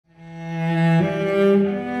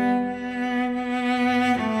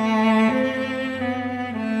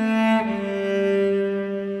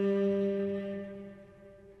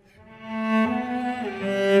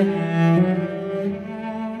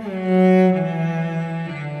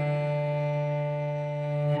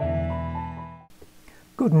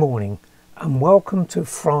Good morning and welcome to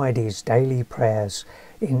Friday's daily prayers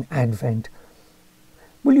in Advent.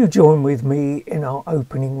 Will you join with me in our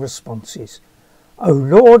opening responses? O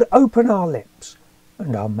Lord, open our lips,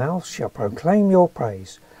 and our mouth shall proclaim your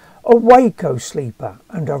praise. Awake, O sleeper,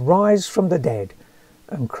 and arise from the dead,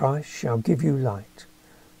 and Christ shall give you light.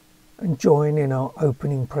 And join in our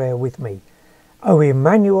opening prayer with me. O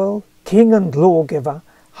Emmanuel, King and Lawgiver,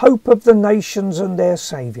 hope of the nations and their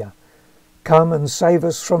Saviour, come and save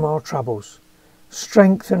us from our troubles.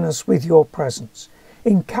 Strengthen us with your presence.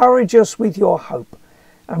 Encourage us with your hope,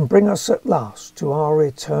 and bring us at last to our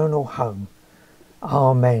eternal home.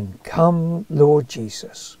 Amen. Come, Lord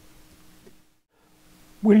Jesus.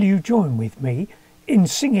 Will you join with me in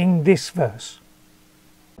singing this verse?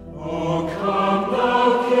 O come,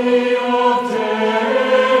 thou King of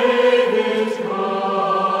David,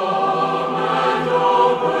 come and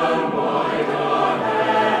open wide our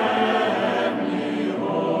heavenly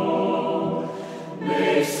home.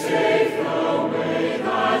 Make safe the way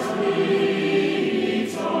that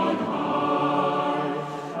leads on high,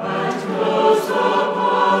 and close the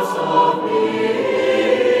paths of misery.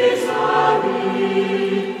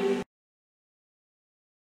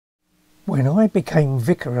 When I became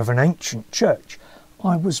vicar of an ancient church,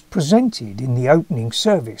 I was presented in the opening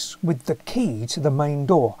service with the key to the main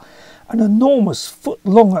door, an enormous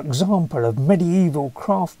foot-long example of medieval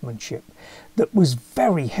craftsmanship that was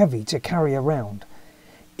very heavy to carry around.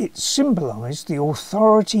 It symbolised the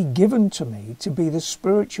authority given to me to be the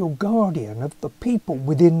spiritual guardian of the people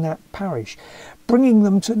within that parish, bringing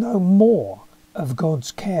them to know more of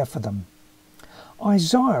God's care for them.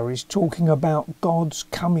 Isaiah is talking about God's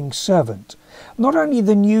coming servant, not only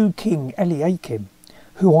the new king Eliakim,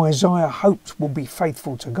 who Isaiah hoped will be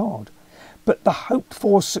faithful to God, but the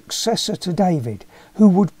hoped-for successor to David, who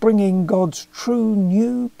would bring in God's true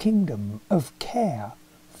new kingdom of care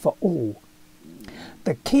for all.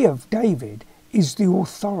 The key of David is the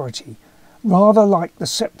authority, rather like the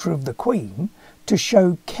sceptre of the Queen, to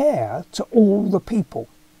show care to all the people.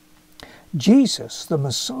 Jesus, the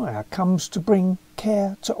Messiah, comes to bring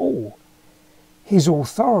care to all. His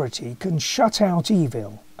authority can shut out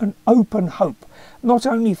evil and open hope, not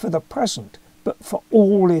only for the present, but for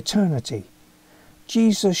all eternity.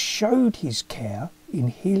 Jesus showed his care in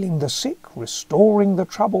healing the sick, restoring the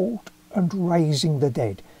troubled, and raising the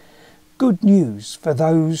dead. Good news for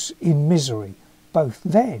those in misery, both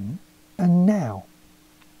then and now.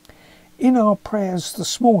 In our prayers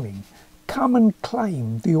this morning, come and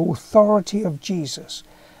claim the authority of Jesus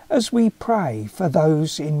as we pray for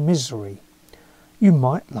those in misery. You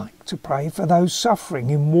might like to pray for those suffering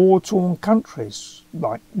in war-torn countries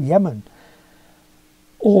like Yemen,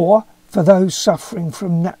 or for those suffering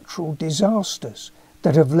from natural disasters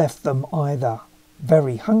that have left them either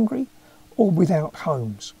very hungry or without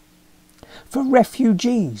homes. For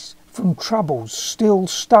refugees from troubles still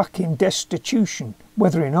stuck in destitution,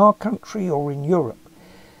 whether in our country or in Europe.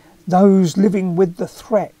 Those living with the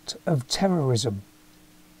threat of terrorism.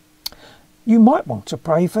 You might want to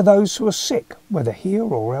pray for those who are sick, whether here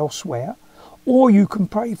or elsewhere, or you can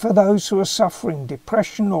pray for those who are suffering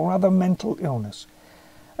depression or other mental illness,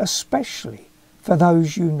 especially for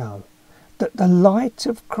those you know, that the light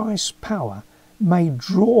of Christ's power may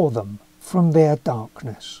draw them from their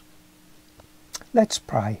darkness. Let's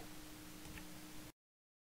pray.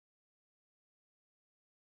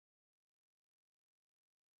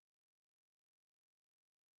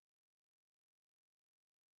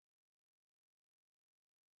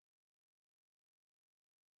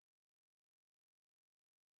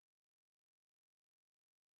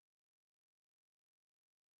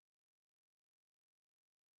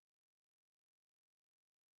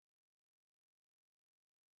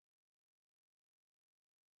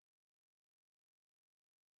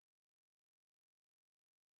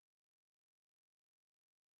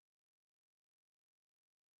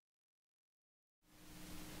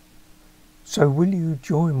 So will you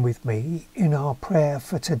join with me in our prayer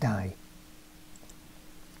for today?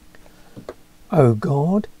 O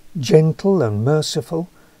God, gentle and merciful,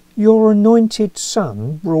 your anointed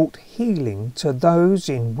Son brought healing to those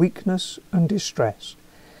in weakness and distress.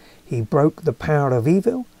 He broke the power of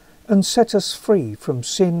evil and set us free from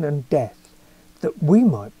sin and death, that we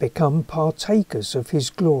might become partakers of his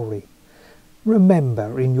glory.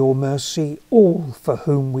 Remember in your mercy all for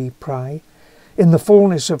whom we pray. In the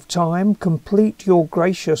fullness of time, complete your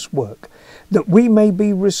gracious work, that we may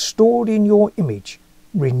be restored in your image,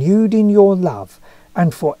 renewed in your love,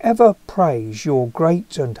 and forever praise your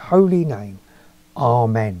great and holy name.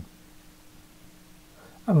 Amen.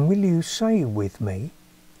 And will you say with me,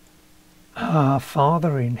 Our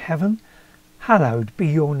Father in heaven, Hallowed be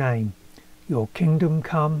your name. Your kingdom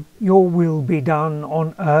come, your will be done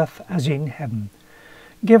on earth as in heaven.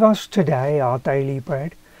 Give us today our daily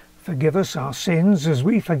bread. Forgive us our sins as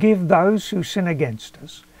we forgive those who sin against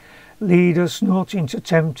us. Lead us not into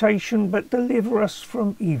temptation, but deliver us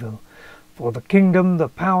from evil. For the kingdom, the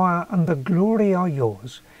power, and the glory are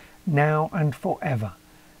yours, now and forever.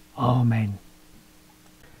 Amen.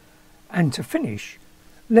 And to finish,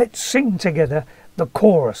 let's sing together the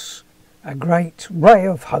chorus, a great ray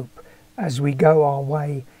of hope as we go our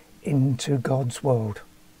way into God's world.